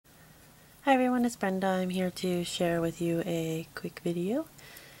Hi everyone, it's Brenda. I'm here to share with you a quick video.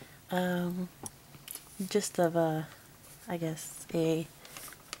 Just of I guess, a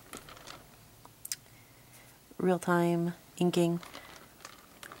real-time inking.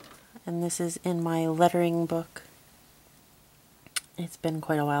 And this is in my lettering book. It's been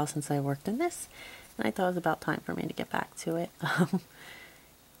quite a while since I worked in this, and I thought it was about time for me to get back to it.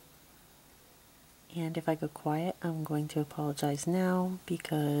 And if I go quiet, I'm going to apologize now,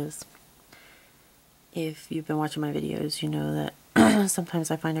 because if you've been watching my videos, you know that sometimes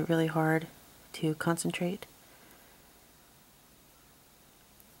I find it really hard to concentrate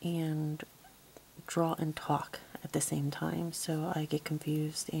and draw and talk at the same time, so I get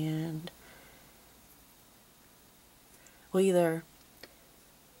confused and will either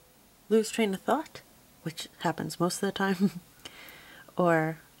lose train of thought, which happens most of the time,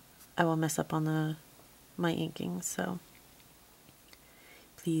 or I will mess up on my inking, so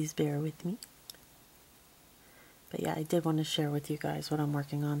please bear with me. But yeah, I did want to share with you guys what I'm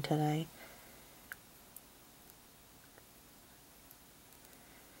working on today.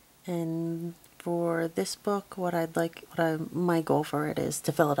 And for this book, my goal for it is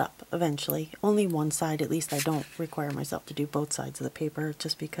to fill it up eventually. Only one side, at least. I don't require myself to do both sides of the paper,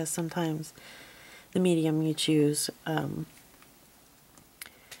 just because sometimes the medium you choose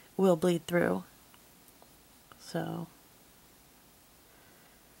will bleed through. So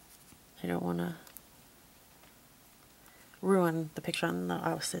I don't want to ruin the picture on the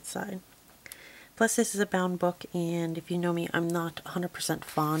opposite side. Plus, this is a bound book, and if you know me, I'm not 100%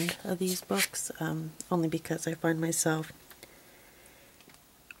 fond of these books, only because I find myself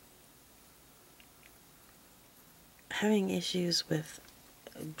having issues with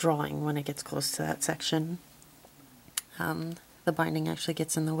drawing when it gets close to that section. The binding actually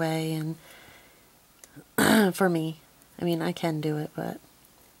gets in the way, and for me, I mean, I can do it, but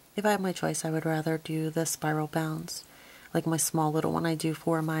if I had my choice, I would rather do the spiral bounds, like my small little one I do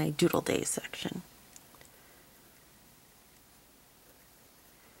for my Doodle Days section.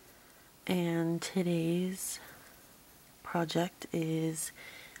 And today's project is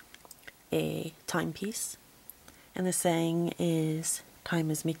a timepiece, and the saying is,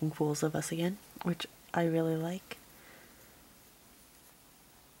 "Time is making fools of us again," which I really like.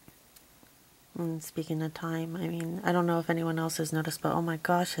 And speaking of time, I mean, I don't know if anyone else has noticed, but oh my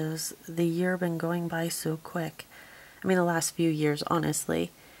gosh, has the year been going by so quick. I mean, the last few years, honestly.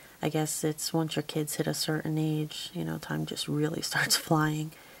 I guess it's once your kids hit a certain age, you know, time just really starts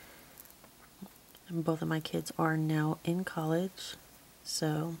flying. And both of my kids are now in college,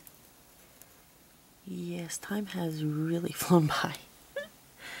 so yes, time has really flown by.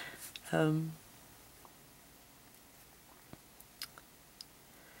 And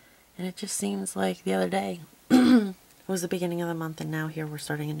it just seems like the other day it was the beginning of the month, and now here we're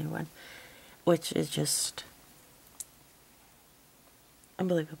starting a new one, which is just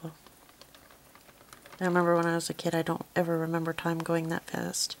unbelievable. I remember when I was a kid, I don't ever remember time going that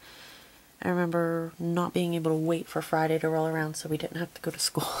fast. I remember not being able to wait for Friday to roll around so we didn't have to go to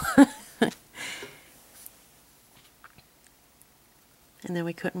school. And then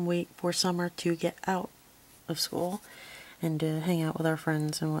we couldn't wait for summer to get out of school and to hang out with our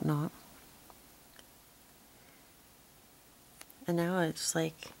friends and whatnot. And now it's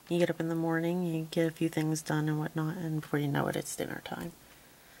like, you get up in the morning, you get a few things done and whatnot, and before you know it, it's dinner time.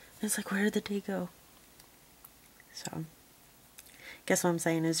 And it's like, where did the day go? So, guess what I'm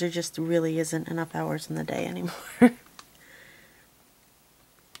saying is there just really isn't enough hours in the day anymore.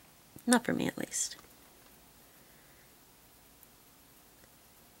 Not for me, at least.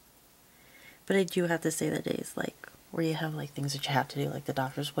 But I do have to say the days like where you have like things that you have to do, like the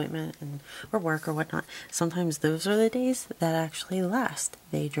doctor's appointment or work or whatnot. Sometimes those are the days that actually last.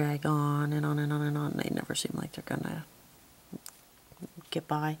 They drag on and on and on and on. They never seem like they're gonna get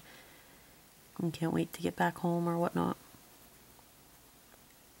by. And can't wait to get back home or whatnot.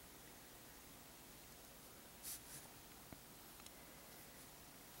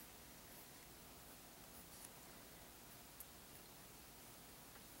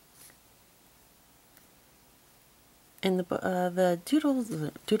 In the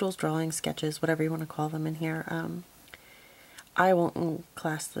doodles, drawing, sketches, whatever you want to call them in here, I won't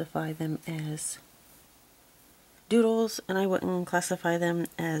classify them as doodles, and I wouldn't classify them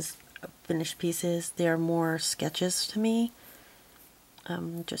as finished pieces. They are more sketches to me,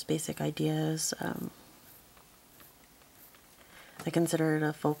 just basic ideas. I consider it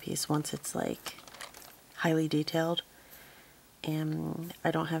a full piece once it's like highly detailed, and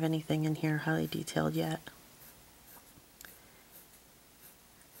I don't have anything in here highly detailed yet.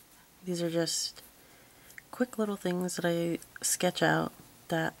 These are just quick little things that I sketch out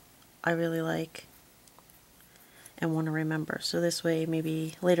that I really like and want to remember. So this way,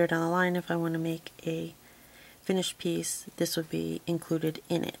 maybe later down the line, if I want to make a finished piece, this would be included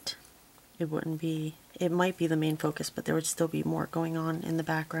in it. It wouldn't be, it might be the main focus, but there would still be more going on in the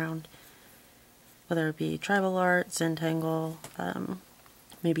background. Whether it be tribal art, Zentangle,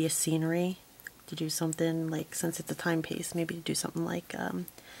 maybe a scenery, to do something like, since it's a time piece, maybe to do something like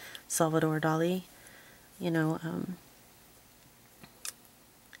Salvador Dali, you know,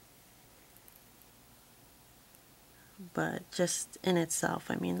 but just in itself,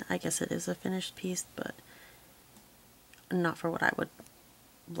 I mean, I guess it is a finished piece, but not for what I would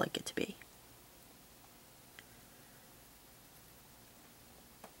like it to be.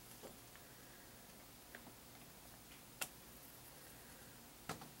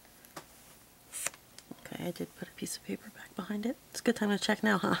 Okay, I did put a piece of paper back behind it. It's a good time to check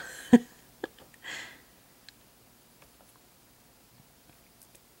now, huh?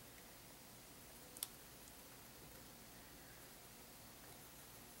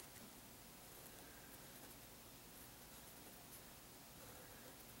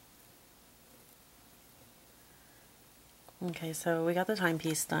 Okay, so we got the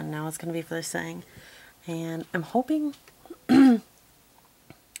timepiece done. Now it's going to be for the saying. And I'm hoping that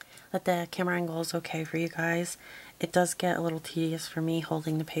the camera angle is okay for you guys. It does get a little tedious for me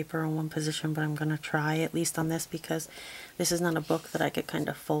holding the paper in one position, but I'm going to try, at least on this, because this is not a book that I could kind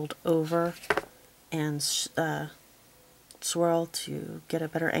of fold over and swirl to get a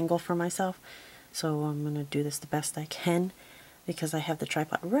better angle for myself. So I'm going to do this the best I can, because I have the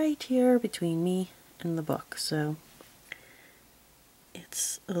tripod right here between me and the book. So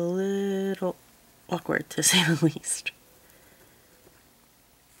it's a little awkward, to say the least.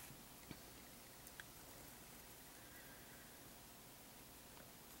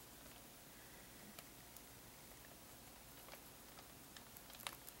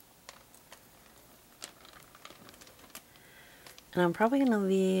 And I'm probably going to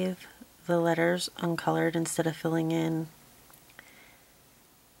leave the letters uncolored instead of filling in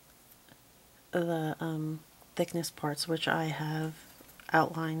the thickness parts, which I have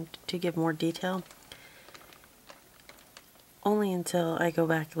outlined to give more detail. Only until I go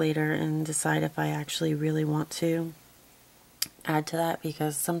back later and decide if I actually really want to add to that,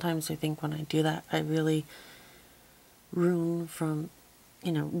 because sometimes I think when I do that, I really ruin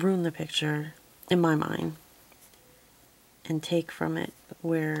the picture in my mind and take from it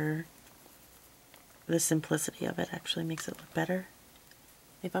where the simplicity of it actually makes it look better,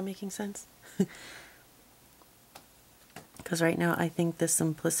 if I'm making sense. Because right now I think the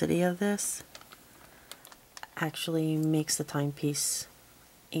simplicity of this actually makes the timepiece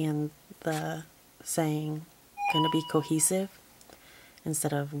and the saying going to be cohesive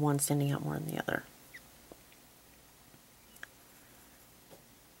instead of one standing out more than the other.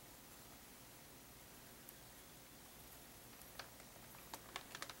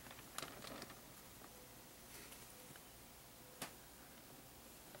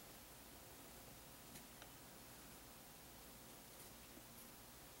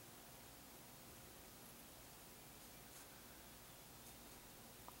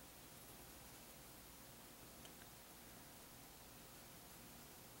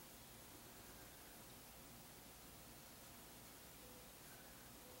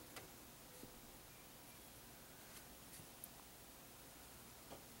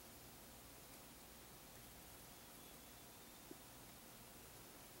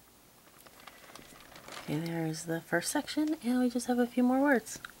 Okay, there's the first section, and we just have a few more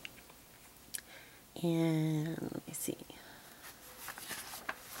words. And let me see.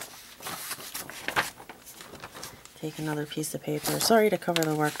 Take another piece of paper. Sorry to cover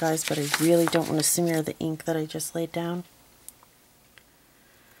the work, guys, but I really don't want to smear the ink that I just laid down.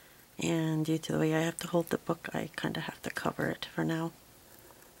 And due to the way I have to hold the book, I kind of have to cover it for now.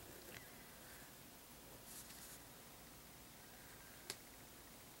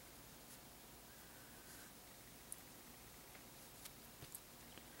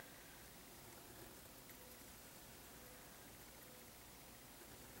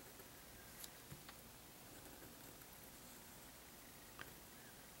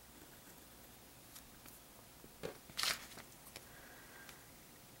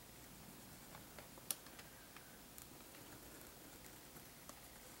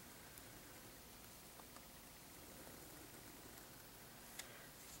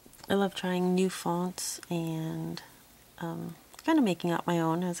 I love trying new fonts and kind of making up my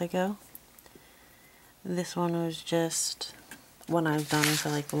own as I go. This one was just one I've done for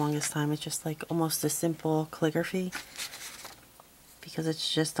like the longest time. It's just like almost a simple calligraphy, because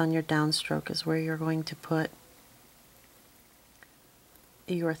it's just on your downstroke is where you're going to put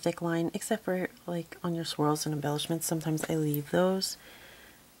your thick line, except for like on your swirls and embellishments. Sometimes I leave those.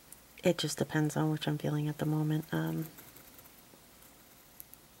 It just depends on which I'm feeling at the moment.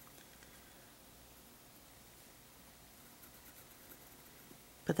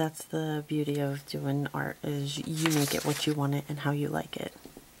 But that's the beauty of doing art, is you make it what you want it and how you like it.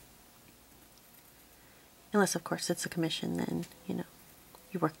 Unless, of course, it's a commission, then, you know,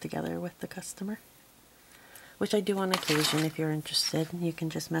 you work together with the customer. Which I do on occasion. If you're interested, you can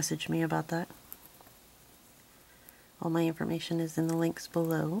just message me about that. All my information is in the links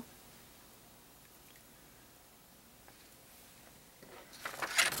below.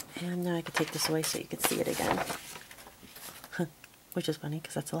 And now I can take this away so you can see it again. Which is funny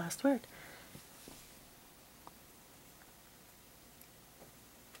because that's the last word.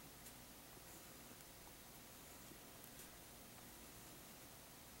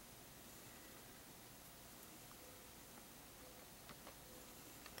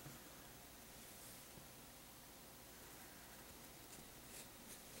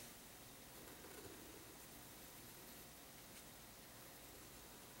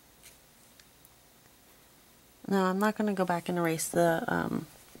 Now I'm not going to go back and erase the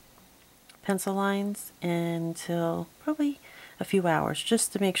pencil lines until probably a few hours,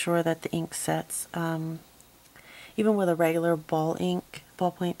 just to make sure that the ink sets. Even with a regular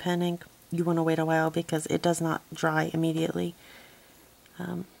ballpoint pen ink, you want to wait a while because it does not dry immediately.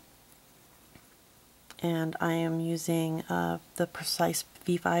 And I am using the Precise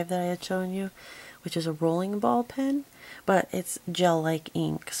V5 that I had shown you, which is a rolling ball pen, but it's gel-like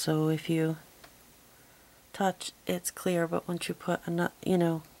ink, so if you touch, it's clear, but once you put another, you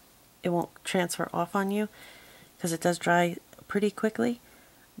know, it won't transfer off on you because it does dry pretty quickly.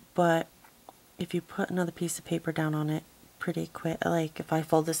 But if you put another piece of paper down on it pretty quick, like if I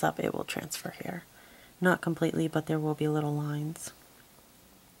fold this up, it will transfer here. Not completely, but there will be little lines.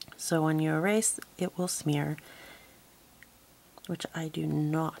 So when you erase, it will smear, which I do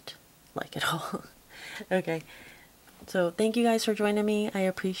not like at all. Okay. So thank you guys for joining me. I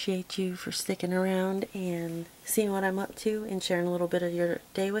appreciate you for sticking around and seeing what I'm up to and sharing a little bit of your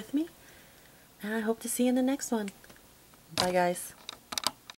day with me. And I hope to see you in the next one. Bye guys.